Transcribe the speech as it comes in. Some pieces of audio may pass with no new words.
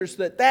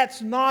that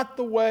that's not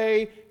the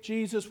way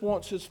Jesus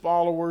wants His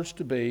followers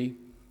to be.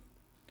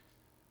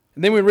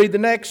 And then we read the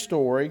next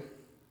story.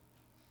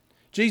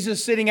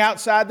 Jesus sitting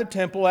outside the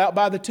temple, out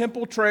by the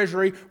temple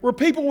treasury, where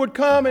people would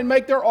come and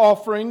make their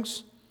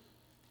offerings.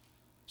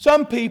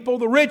 Some people,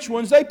 the rich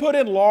ones, they put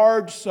in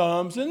large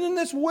sums. And then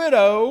this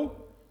widow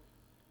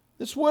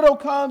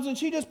comes and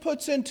she just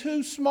puts in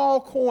 2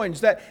 small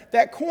coins.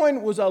 That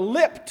coin was a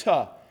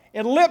lipta.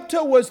 And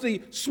lipta was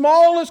the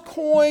smallest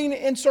coin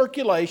in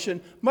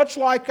circulation, much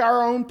like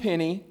our own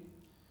penny.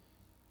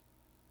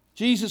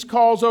 Jesus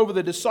calls over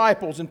the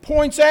disciples and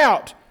points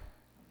out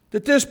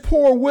that this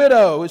poor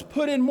widow has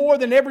put in more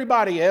than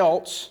everybody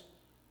else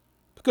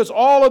because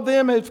all of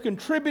them have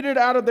contributed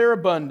out of their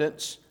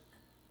abundance.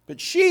 But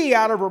she,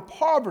 out of her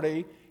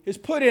poverty, has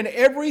put in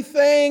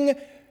everything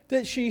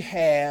that she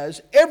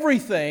has,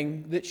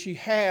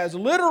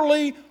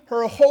 literally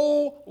her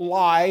whole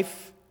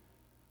life.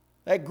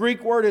 That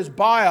Greek word is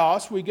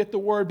bios. We get the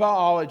word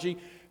biology.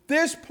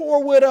 This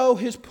poor widow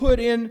has put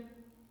in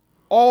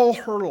all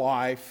her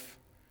life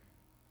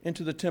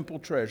into the temple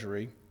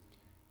treasury.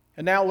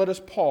 And now let us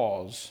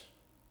pause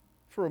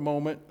for a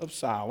moment of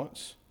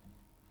silence.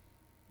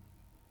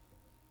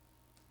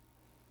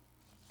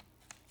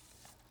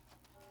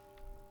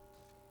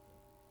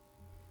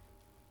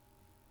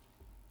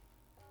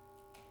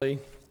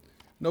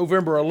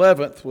 November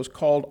 11th was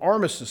called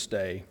Armistice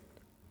Day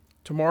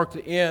to mark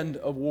the end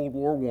of World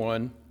War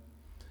I.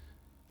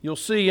 You'll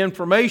see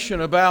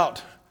information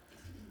about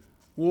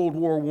World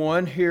War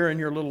I here in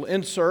your little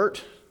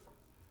insert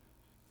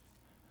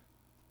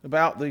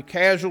about the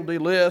casualty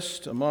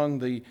list among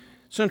the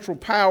Central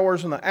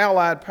Powers and the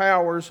Allied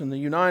Powers in the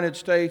United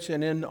States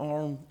and in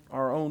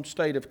our own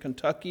state of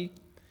Kentucky.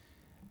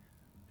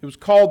 It was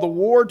called the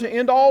War to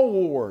End All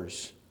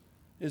Wars,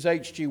 as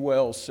H.G.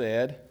 Wells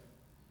said.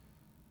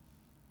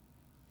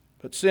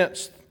 But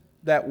since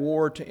that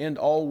war to end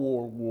all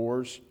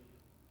wars,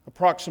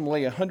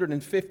 approximately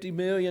 150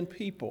 million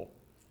people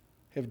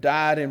have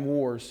died in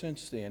wars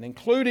since then,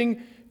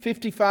 including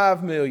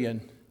 55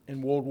 million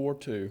in World War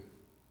II.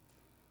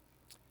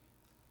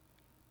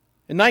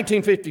 In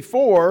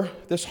 1954,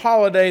 this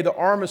holiday, the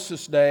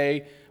Armistice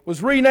Day,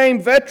 was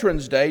renamed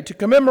Veterans Day to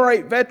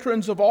commemorate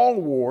veterans of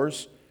all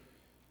wars.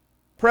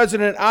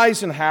 President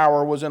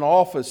Eisenhower was in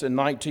office in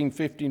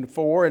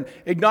 1954 and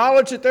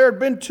acknowledged that there had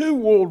been 2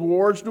 world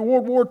wars, the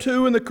World War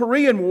II and the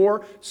Korean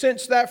War,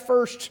 since that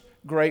first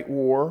Great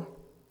War.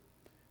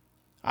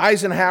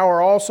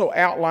 Eisenhower also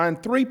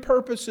outlined 3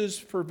 purposes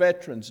for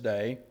Veterans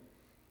Day.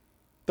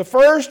 The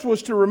first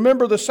was to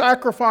remember the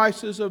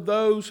sacrifices of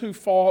those who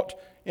fought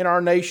in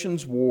our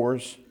nation's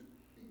wars.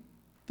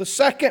 The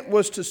second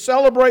was to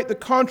celebrate the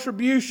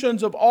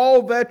contributions of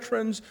all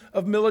veterans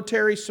of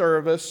military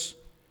service.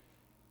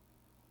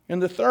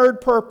 And the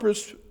third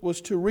purpose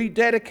was to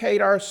rededicate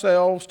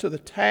ourselves to the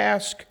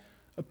task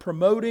of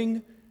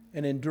promoting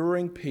and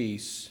enduring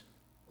peace.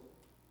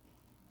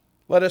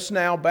 Let us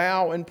now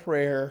bow in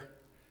prayer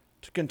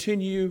to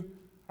continue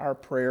our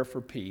prayer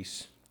for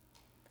peace.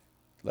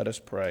 Let us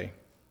pray.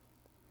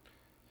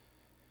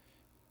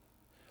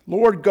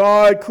 Lord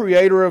God,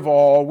 Creator of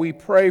all, we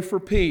pray for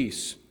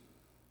peace.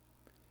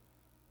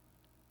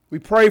 We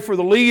pray for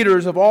the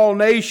leaders of all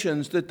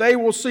nations that they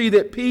will see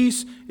that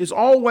peace is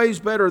always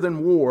better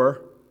than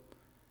war.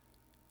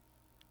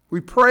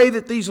 We pray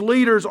that these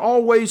leaders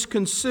always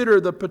consider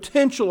the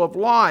potential of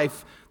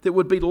life that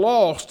would be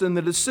lost in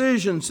the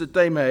decisions that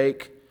they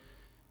make.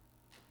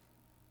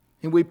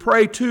 And we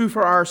pray too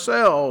for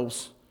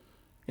ourselves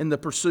in the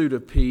pursuit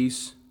of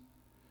peace.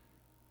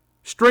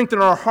 Strengthen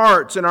our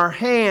hearts and our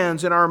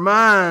hands and our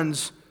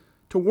minds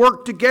to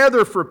work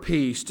together for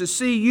peace, to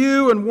see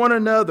you and one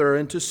another,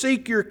 and to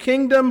seek your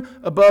kingdom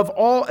above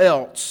all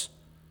else,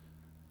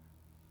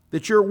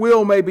 that your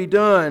will may be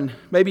done,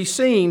 may be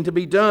seen to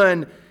be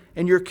done,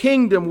 and your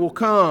kingdom will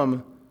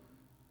come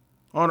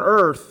on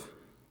earth,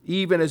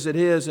 even as it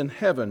is in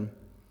heaven.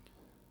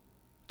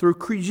 Through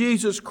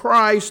Jesus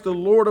Christ, the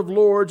Lord of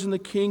lords and the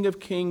King of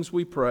kings,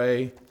 we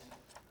pray.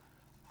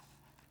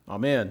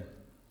 Amen.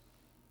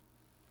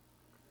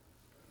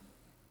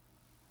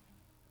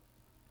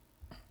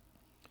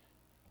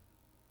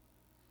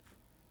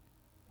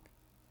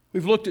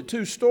 We've looked at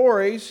 2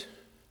 stories.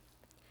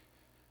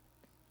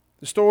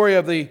 The story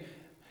of the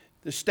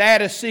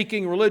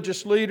status-seeking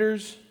religious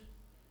leaders.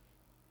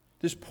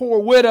 This poor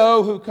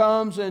widow who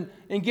comes and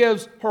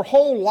gives her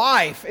whole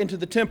life into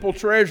the temple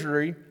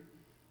treasury.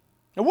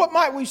 And what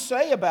might we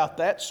say about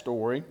that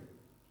story?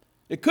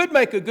 It could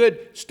make a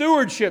good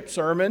stewardship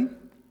sermon.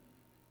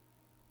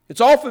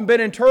 It's often been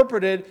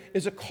interpreted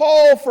as a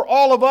call for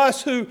all of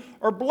us who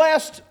are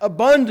blessed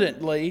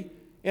abundantly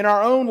in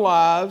our own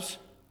lives,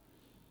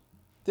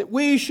 that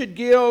we should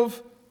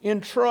give in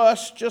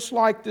trust just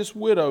like this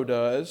widow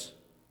does,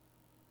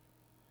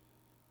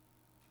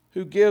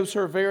 who gives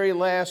her very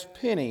last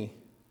penny,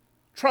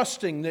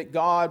 trusting that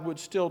God would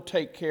still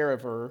take care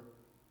of her.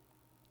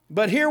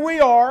 But here we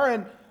are,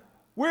 and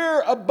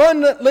we're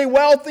abundantly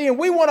wealthy, and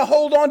we want to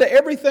hold on to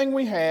everything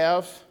we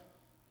have.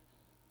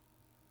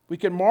 We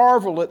can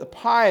marvel at the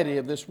piety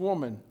of this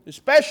woman,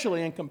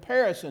 especially in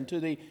comparison to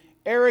the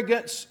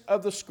arrogance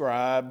of the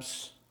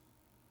scribes.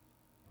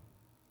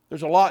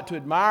 There's a lot to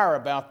admire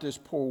about this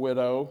poor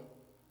widow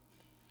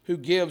who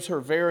gives her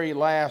very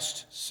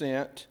last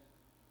cent.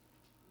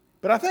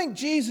 But I think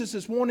Jesus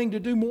is wanting to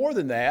do more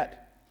than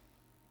that.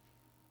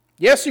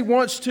 Yes, he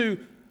wants to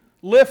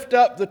lift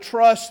up the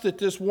trust that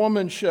this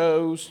woman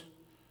shows,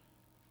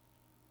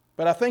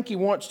 but I think he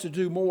wants to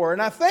do more.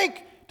 And I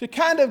think to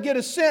kind of get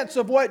a sense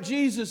of what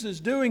Jesus is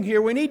doing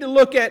here, we need to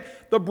look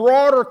at the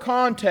broader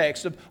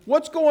context of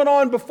what's going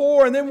on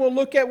before, and then we'll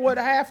look at what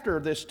after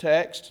this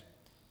text.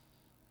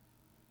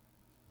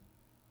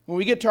 When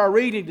we get to our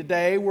reading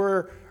today,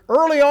 we're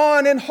early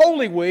on in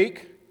Holy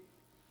Week.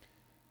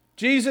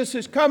 Jesus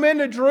has come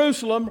into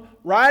Jerusalem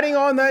riding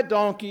on that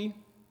donkey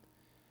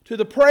to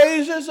the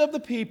praises of the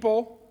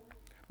people.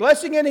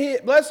 Blessed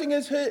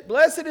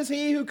is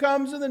he who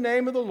comes in the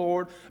name of the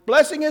Lord.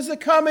 Blessing is the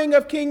coming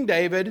of King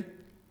David.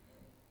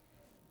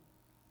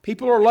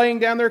 People are laying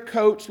down their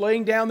coats,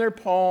 laying down their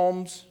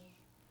palms.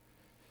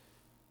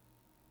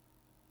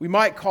 We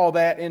might call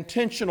that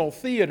intentional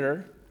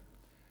theater.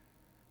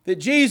 That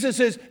Jesus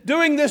is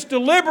doing this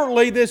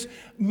deliberately, this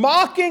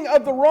mocking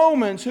of the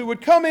Romans who would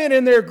come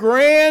in their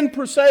grand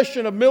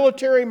procession of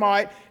military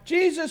might.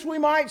 Jesus, we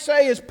might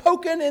say, is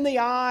poking in the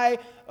eye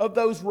of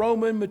those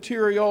Roman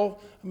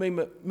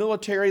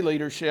military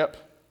leadership.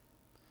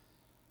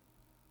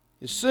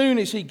 As soon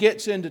as he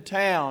gets into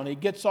town, he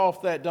gets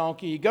off that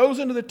donkey, he goes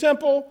into the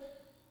temple,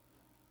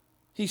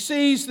 he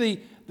sees the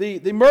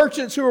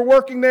merchants who are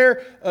working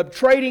there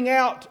trading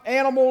out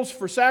animals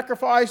for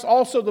sacrifice,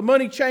 also the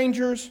money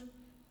changers.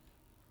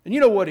 And you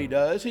know what he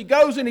does? He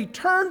goes and he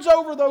turns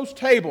over those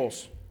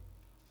tables.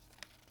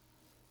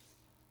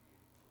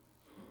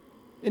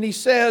 And he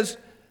says,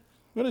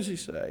 what does he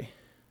say?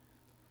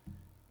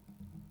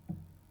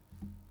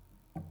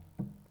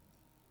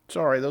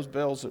 Sorry, those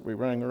bells that we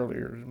rang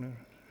earlier.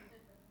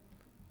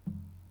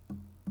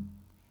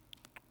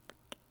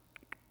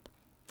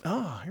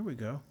 Here we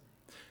go.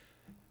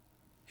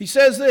 He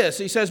says this.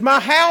 He says, my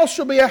house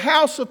shall be a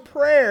house of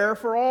prayer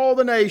for all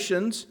the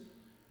nations,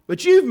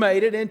 but you've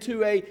made it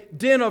into a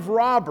den of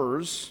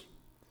robbers.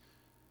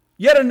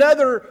 Yet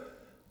another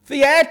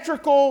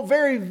theatrical,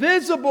 very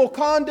visible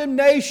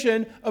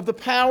condemnation of the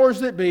powers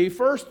that be.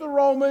 First the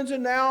Romans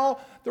and now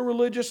the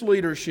religious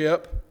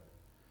leadership.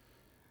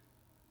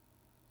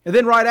 And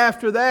then right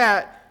after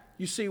that,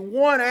 you see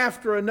one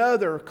after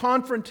another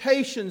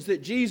confrontations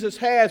that Jesus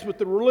has with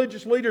the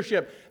religious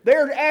leadership.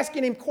 They're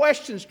asking him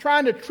questions,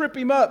 trying to trip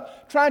him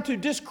up, trying to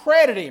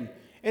discredit him.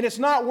 And it's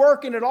not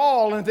working at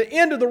all. And at the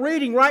end of the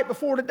reading right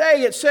before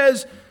today, it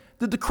says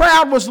that the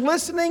crowd was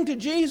listening to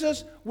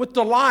Jesus with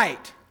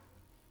delight.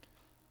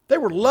 They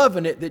were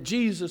loving it that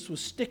Jesus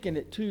was sticking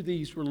it to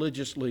these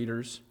religious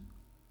leaders.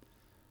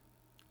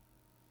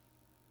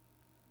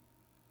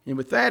 And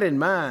with that in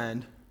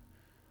mind,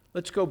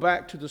 let's go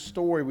back to the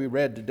story we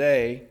read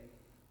today.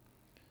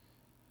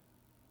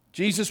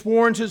 Jesus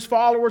warns his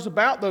followers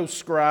about those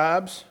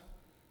scribes,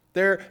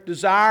 their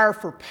desire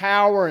for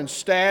power and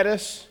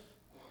status.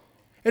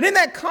 And in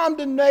that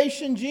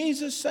condemnation,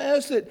 Jesus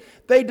says that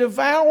they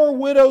devour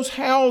widows'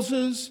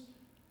 houses,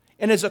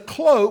 and as a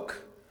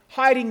cloak,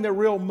 hiding their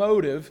real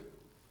motive,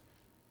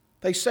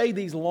 they say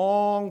these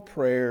long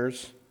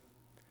prayers.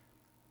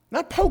 And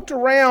I poked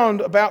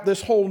around about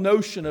this whole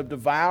notion of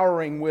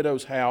devouring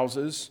widows'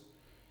 houses.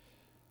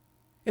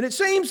 And it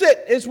seems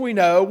that, as we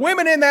know,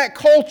 women in that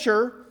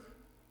culture,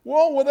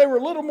 well, they were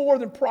little more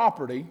than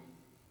property.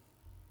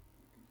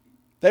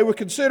 They were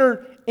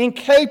considered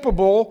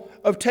incapable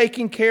of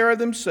taking care of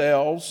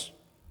themselves.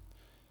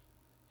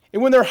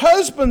 And when their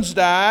husbands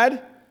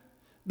died,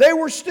 they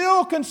were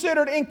still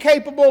considered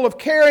incapable of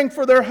caring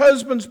for their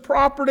husband's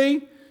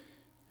property.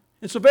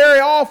 And so very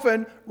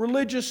often,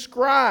 religious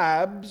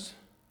scribes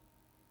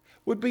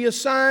would be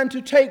assigned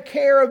to take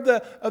care of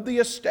the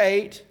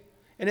estate,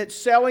 and it's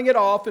selling it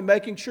off and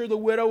making sure the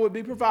widow would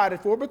be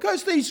provided for.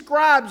 Because these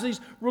scribes,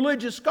 these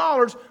religious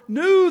scholars,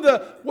 knew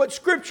what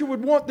Scripture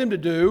would want them to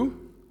do.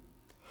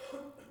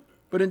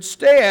 But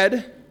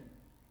instead,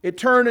 it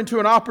turned into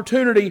an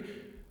opportunity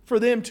for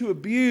them to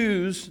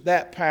abuse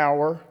that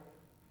power.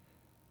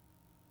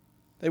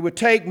 They would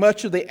take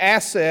much of the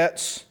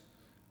assets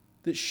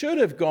that should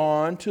have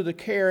gone to the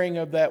caring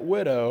of that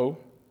widow.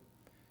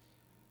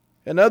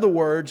 In other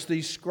words,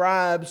 these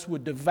scribes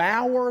would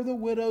devour the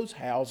widow's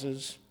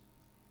houses.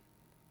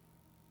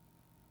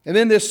 And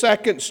then this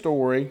second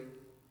story,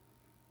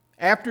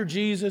 after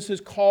Jesus has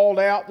called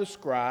out the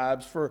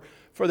scribes for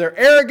their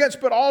arrogance,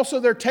 but also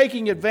their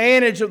taking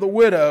advantage of the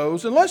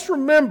widows. And let's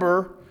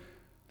remember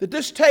that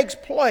this takes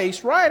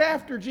place right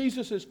after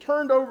Jesus has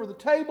turned over the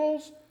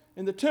tables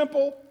in the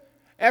temple,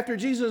 after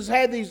Jesus has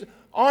had these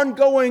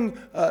ongoing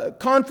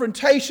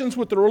confrontations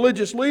with the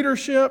religious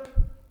leadership.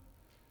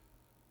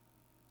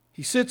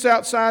 He sits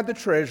outside the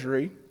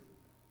treasury.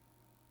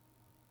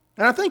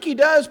 And I think he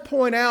does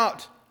point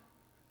out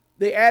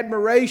the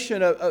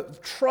admiration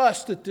of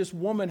trust that this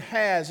woman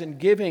has in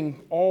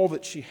giving all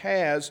that she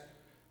has.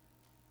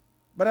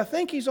 But I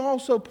think he's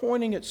also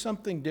pointing at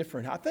something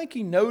different. I think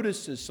he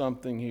notices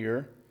something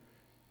here,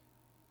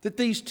 that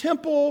these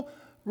temple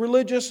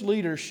religious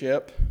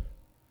leadership,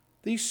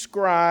 these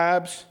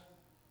scribes,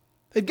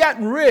 they've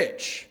gotten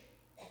rich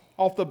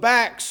off the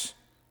backs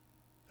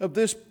of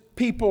this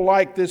people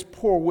like this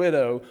poor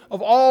widow,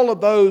 of all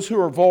of those who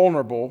are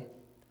vulnerable.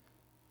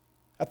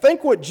 I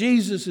think what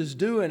Jesus is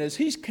doing is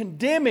he's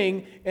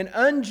condemning an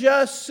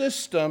unjust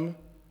system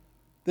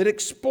that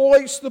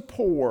exploits the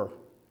poor.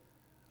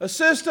 A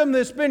system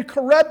that's been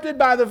corrupted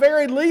by the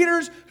very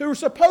leaders who are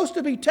supposed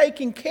to be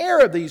taking care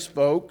of these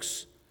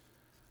folks.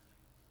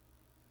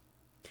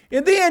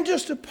 And then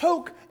just to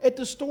poke at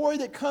the story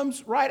that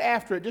comes right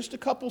after it, just a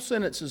couple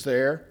sentences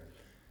there,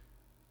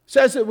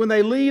 says that when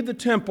they leave the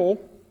temple,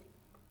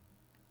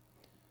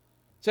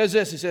 it says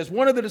this, it says,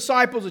 one of the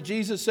disciples of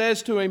Jesus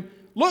says to him,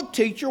 "Look,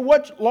 teacher,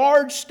 what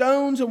large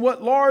stones and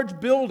what large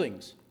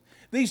buildings."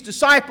 These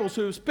disciples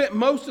who have spent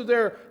most of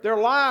their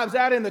lives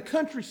out in the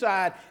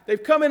countryside,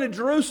 they've come into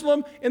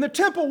Jerusalem, and the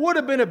temple would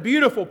have been a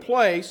beautiful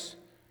place.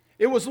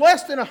 It was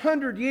less than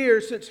 100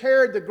 years since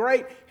Herod the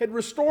Great had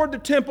restored the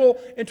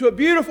temple into a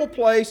beautiful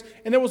place,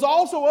 and there was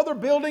also other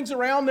buildings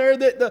around there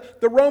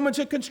that the Romans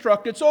had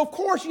constructed. So, of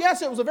course,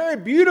 yes, it was a very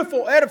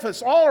beautiful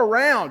edifice all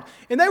around,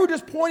 and they were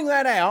just pointing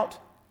that out.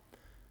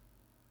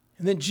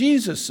 And then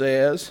Jesus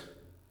says,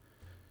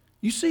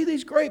 "You see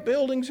these great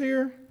buildings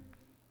here?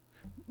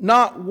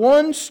 Not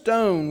one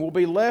stone will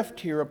be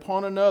left here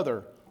upon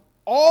another.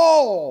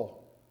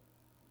 All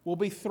will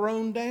be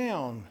thrown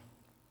down."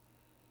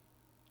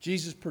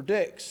 Jesus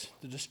predicts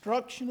the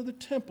destruction of the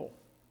temple.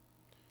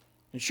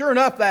 And sure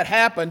enough, that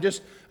happened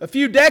just a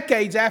few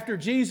decades after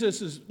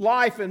Jesus'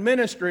 life and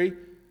ministry.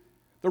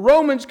 The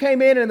Romans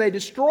came in and they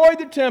destroyed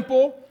the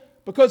temple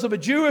because of a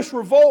Jewish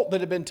revolt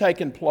that had been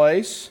taking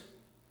place.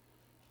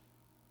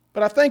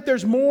 But I think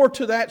there's more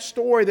to that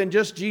story than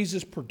just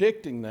Jesus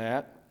predicting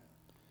that.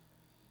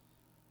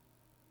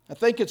 I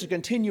think it's a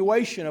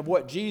continuation of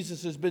what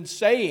Jesus has been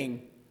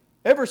saying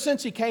ever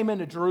since he came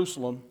into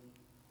Jerusalem.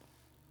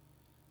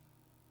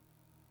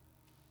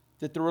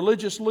 That the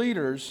religious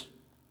leaders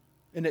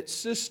and its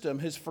system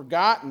has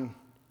forgotten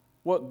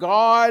what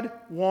God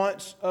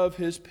wants of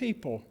His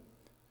people.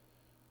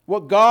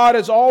 What God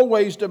has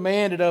always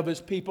demanded of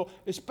His people,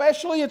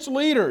 especially its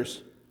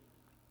leaders.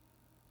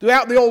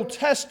 Throughout the Old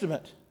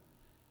Testament,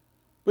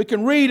 we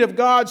can read of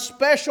God's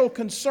special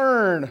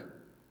concern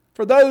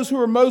for those who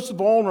are most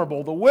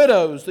vulnerable, the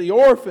widows, the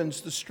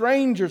orphans, the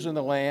strangers in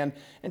the land.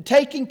 And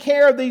taking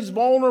care of these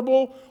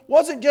vulnerable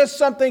wasn't just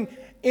something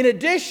in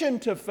addition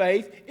to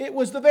faith, it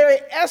was the very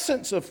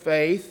essence of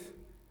faith.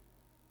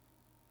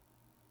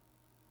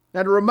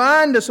 Now, to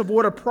remind us of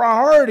what a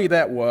priority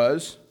that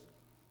was,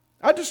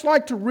 I'd just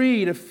like to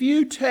read a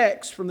few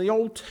texts from the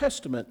Old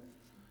Testament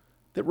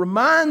that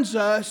reminds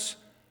us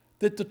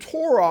that the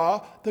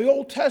Torah, the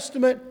Old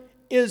Testament,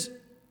 is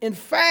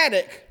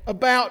emphatic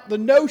about the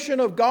notion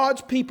of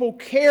God's people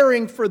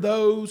caring for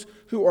those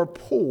who are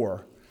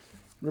poor.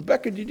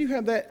 Rebecca, did you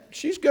have that?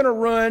 She's going to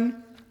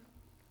run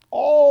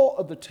all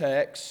of the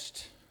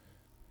text,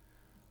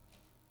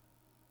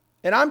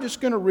 and I'm just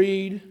going to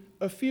read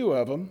a few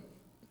of them.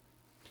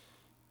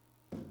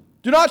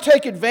 Do not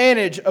take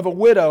advantage of a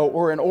widow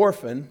or an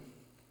orphan.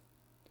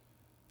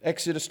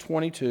 Exodus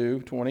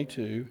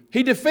 22:22.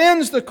 He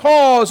defends the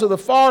cause of the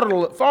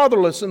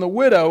fatherless and the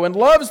widow and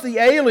loves the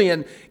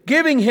alien,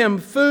 giving him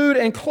food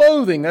and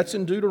clothing. That's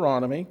in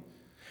Deuteronomy.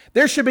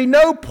 There should be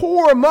no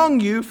poor among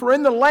you, for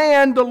in the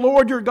land the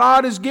Lord your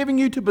God is giving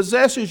you to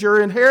possess as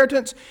your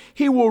inheritance,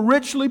 He will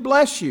richly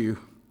bless you.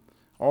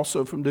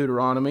 Also from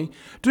Deuteronomy.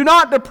 Do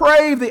not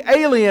deprave the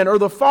alien or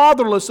the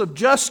fatherless of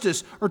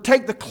justice, or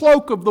take the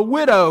cloak of the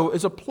widow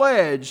as a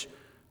pledge.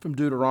 From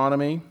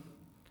Deuteronomy.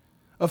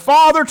 A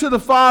father to the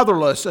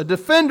fatherless, a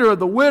defender of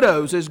the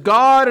widows, is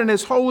God in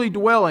His holy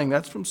dwelling.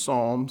 That's from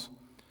Psalms.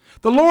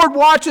 The Lord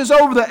watches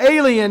over the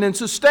alien and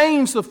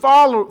sustains the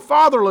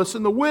fatherless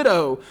and the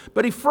widow,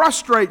 but He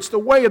frustrates the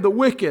way of the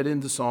wicked,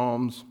 in the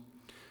Psalms.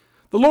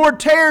 The Lord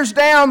tears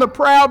down the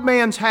proud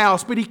man's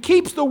house, but He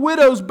keeps the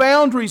widow's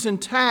boundaries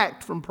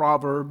intact, from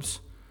Proverbs.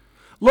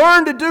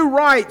 Learn to do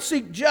right,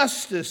 seek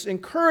justice,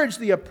 encourage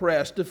the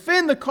oppressed,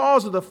 defend the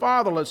cause of the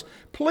fatherless,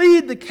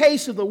 plead the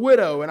case of the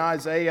widow, in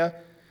Isaiah.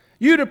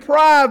 You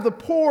deprive the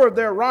poor of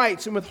their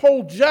rights and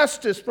withhold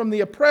justice from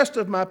the oppressed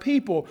of my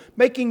people,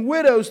 making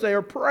widows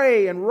their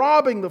prey and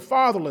robbing the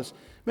fatherless.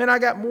 Man, I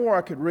got more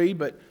I could read,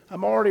 but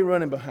I'm already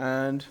running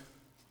behind.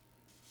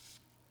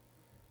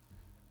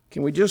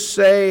 Can we just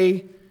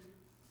say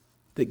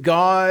that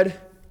God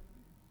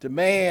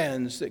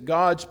demands that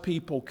God's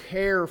people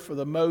care for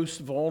the most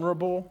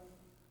vulnerable?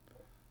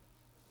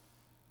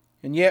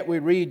 And yet we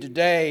read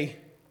today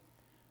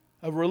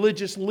of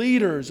religious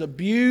leaders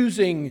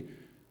abusing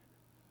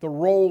the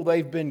role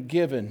they've been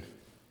given.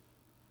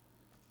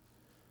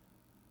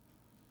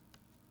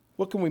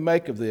 What can we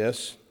make of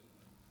this?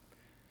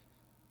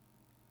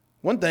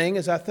 One thing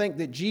is I think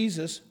that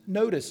Jesus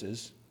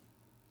notices.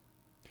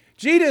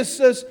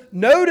 Jesus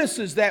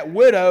notices that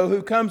widow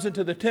who comes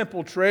into the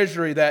temple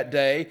treasury that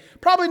day.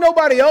 Probably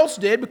nobody else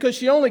did because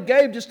she only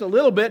gave just a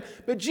little bit,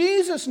 but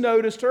Jesus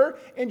noticed her,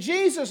 and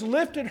Jesus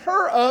lifted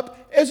her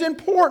up as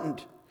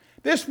important.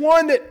 This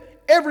one that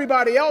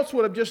everybody else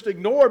would have just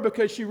ignored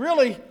because she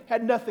really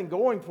had nothing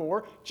going for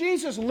her.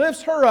 Jesus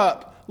lifts her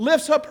up,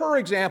 lifts up her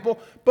example,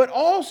 but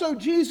also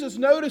Jesus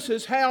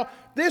notices how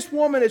this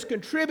woman is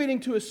contributing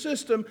to a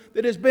system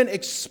that has been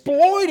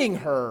exploiting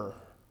her,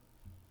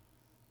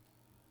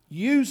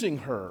 using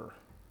her.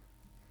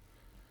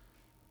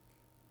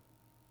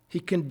 He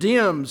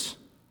condemns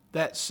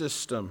that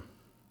system.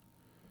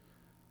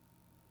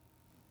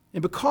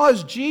 And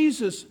because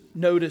Jesus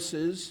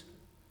notices,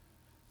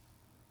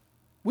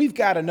 we've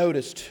got to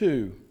notice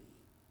too.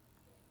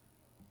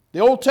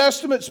 The Old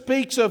Testament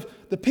speaks of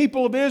the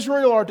people of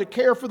Israel are to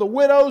care for the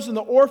widows and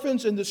the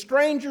orphans and the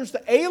strangers,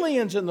 the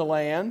aliens in the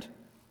land.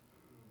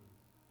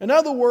 In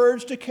other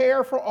words, to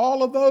care for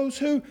all of those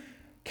who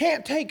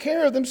can't take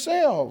care of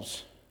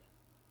themselves.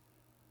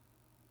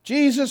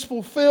 Jesus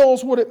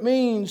fulfills what it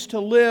means to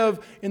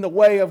live in the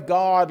way of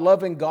God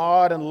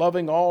and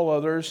loving all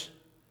others.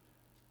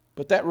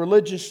 But that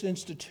religious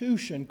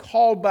institution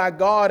called by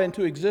God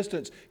into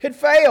existence had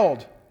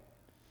failed.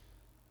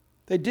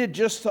 They did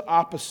just the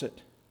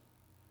opposite.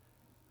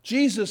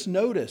 Jesus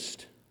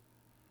noticed.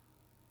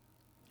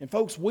 And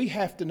folks, we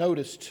have to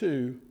notice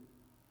too.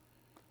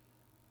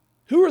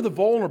 Who are the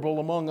vulnerable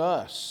among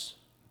us?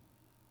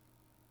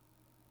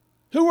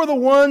 Who are the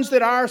ones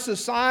that our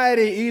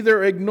society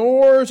either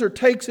ignores or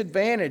takes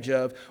advantage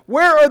of?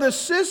 Where are the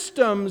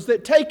systems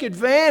that take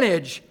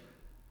advantage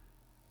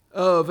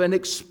of and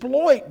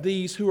exploit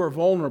these who are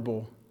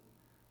vulnerable?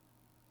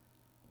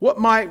 What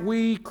might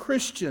we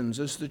Christians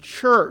as the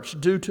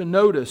church do to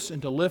notice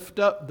and to lift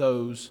up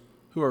those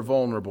who are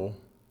vulnerable?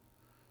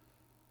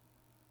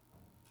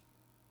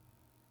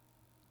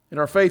 In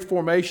our faith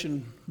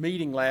formation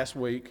meeting last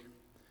week,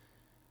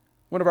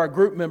 one of our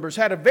group members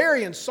had a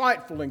very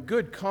insightful and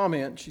good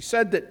comment. She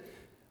said that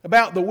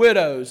about the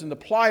widows and the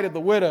plight of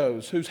the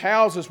widows whose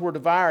houses were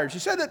devoured. She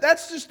said that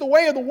that's just the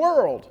way of the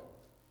world.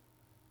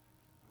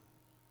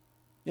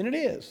 And it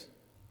is.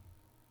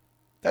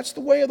 That's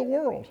the way of the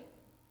world.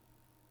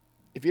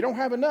 If you don't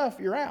have enough,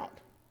 you're out.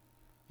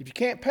 If you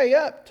can't pay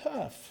up,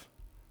 tough.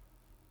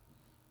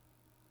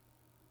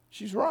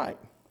 She's right.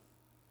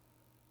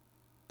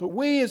 But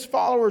we as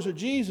followers of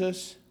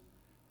Jesus,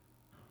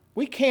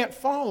 we can't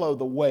follow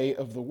the way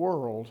of the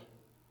world.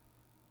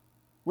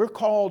 We're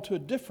called to a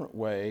different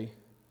way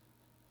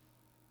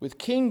with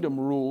kingdom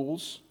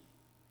rules.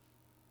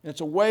 And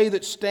it's a way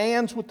that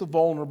stands with the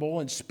vulnerable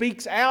and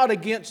speaks out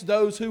against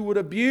those who would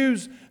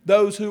abuse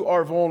those who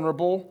are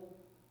vulnerable.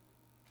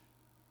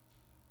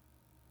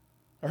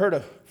 I heard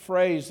a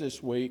phrase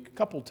this week, a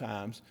couple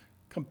times,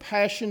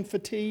 compassion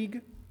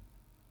fatigue.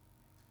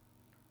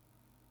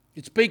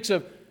 It speaks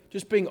of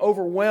just being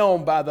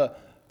overwhelmed by the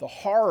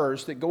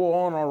horrors that go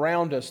on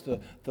around us,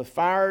 the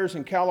fires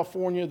in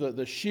California,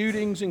 the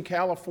shootings in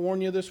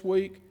California this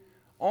week.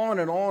 On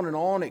and on and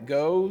on it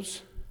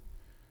goes.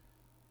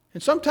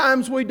 And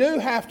sometimes we do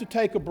have to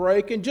take a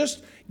break and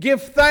just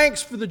give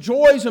thanks for the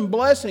joys and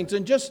blessings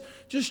and just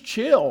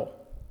chill.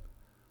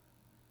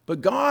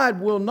 But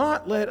God will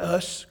not let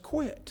us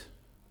quit.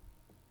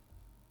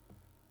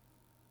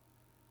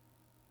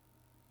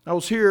 I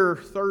was here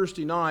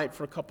Thursday night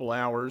for a couple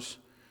hours.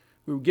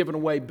 We were giving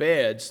away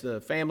beds.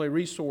 The family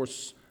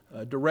resource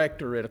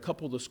director at a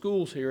couple of the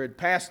schools here had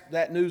passed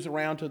that news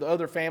around to the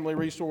other family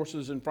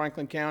resources in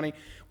Franklin County.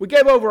 We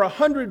gave over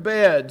 100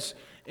 beds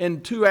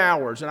in 2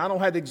 hours, and I don't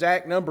have the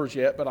exact numbers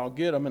yet, but I'll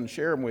get them and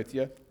share them with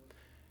you.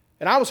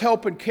 And I was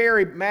helping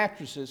carry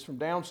mattresses from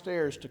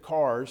downstairs to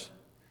cars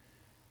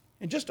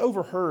and just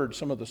overheard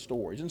some of the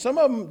stories. And some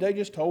of them, they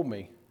just told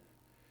me.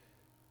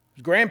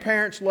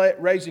 Grandparents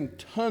raising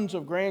tons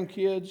of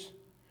grandkids,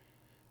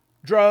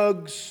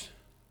 drugs,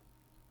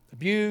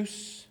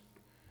 abuse,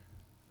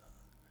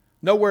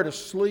 nowhere to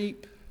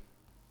sleep,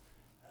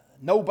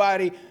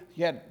 nobody.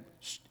 You had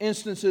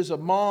instances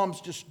of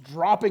moms just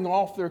dropping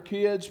off their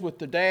kids with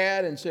the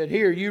dad and said,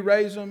 "Here, you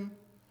raise them."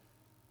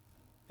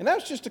 And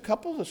that's just a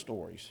couple of the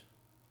stories.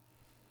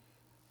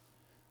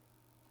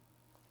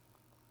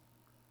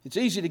 It's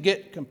easy to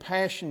get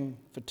compassion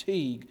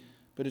fatigue,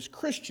 but as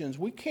Christians,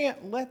 we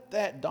can't let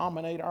that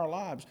dominate our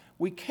lives.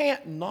 We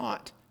can't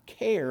not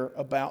care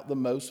about the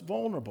most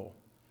vulnerable.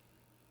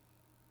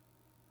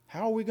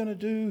 How are we going to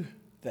do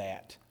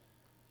that?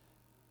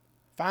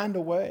 Find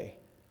a way.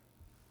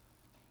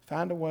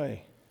 Find a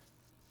way.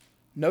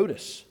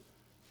 Notice.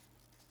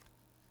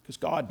 Because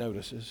God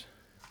notices.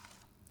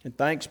 And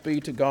thanks be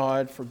to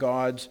God for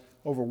God's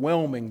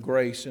overwhelming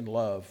grace and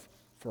love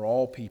for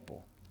all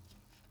people.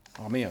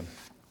 Amen.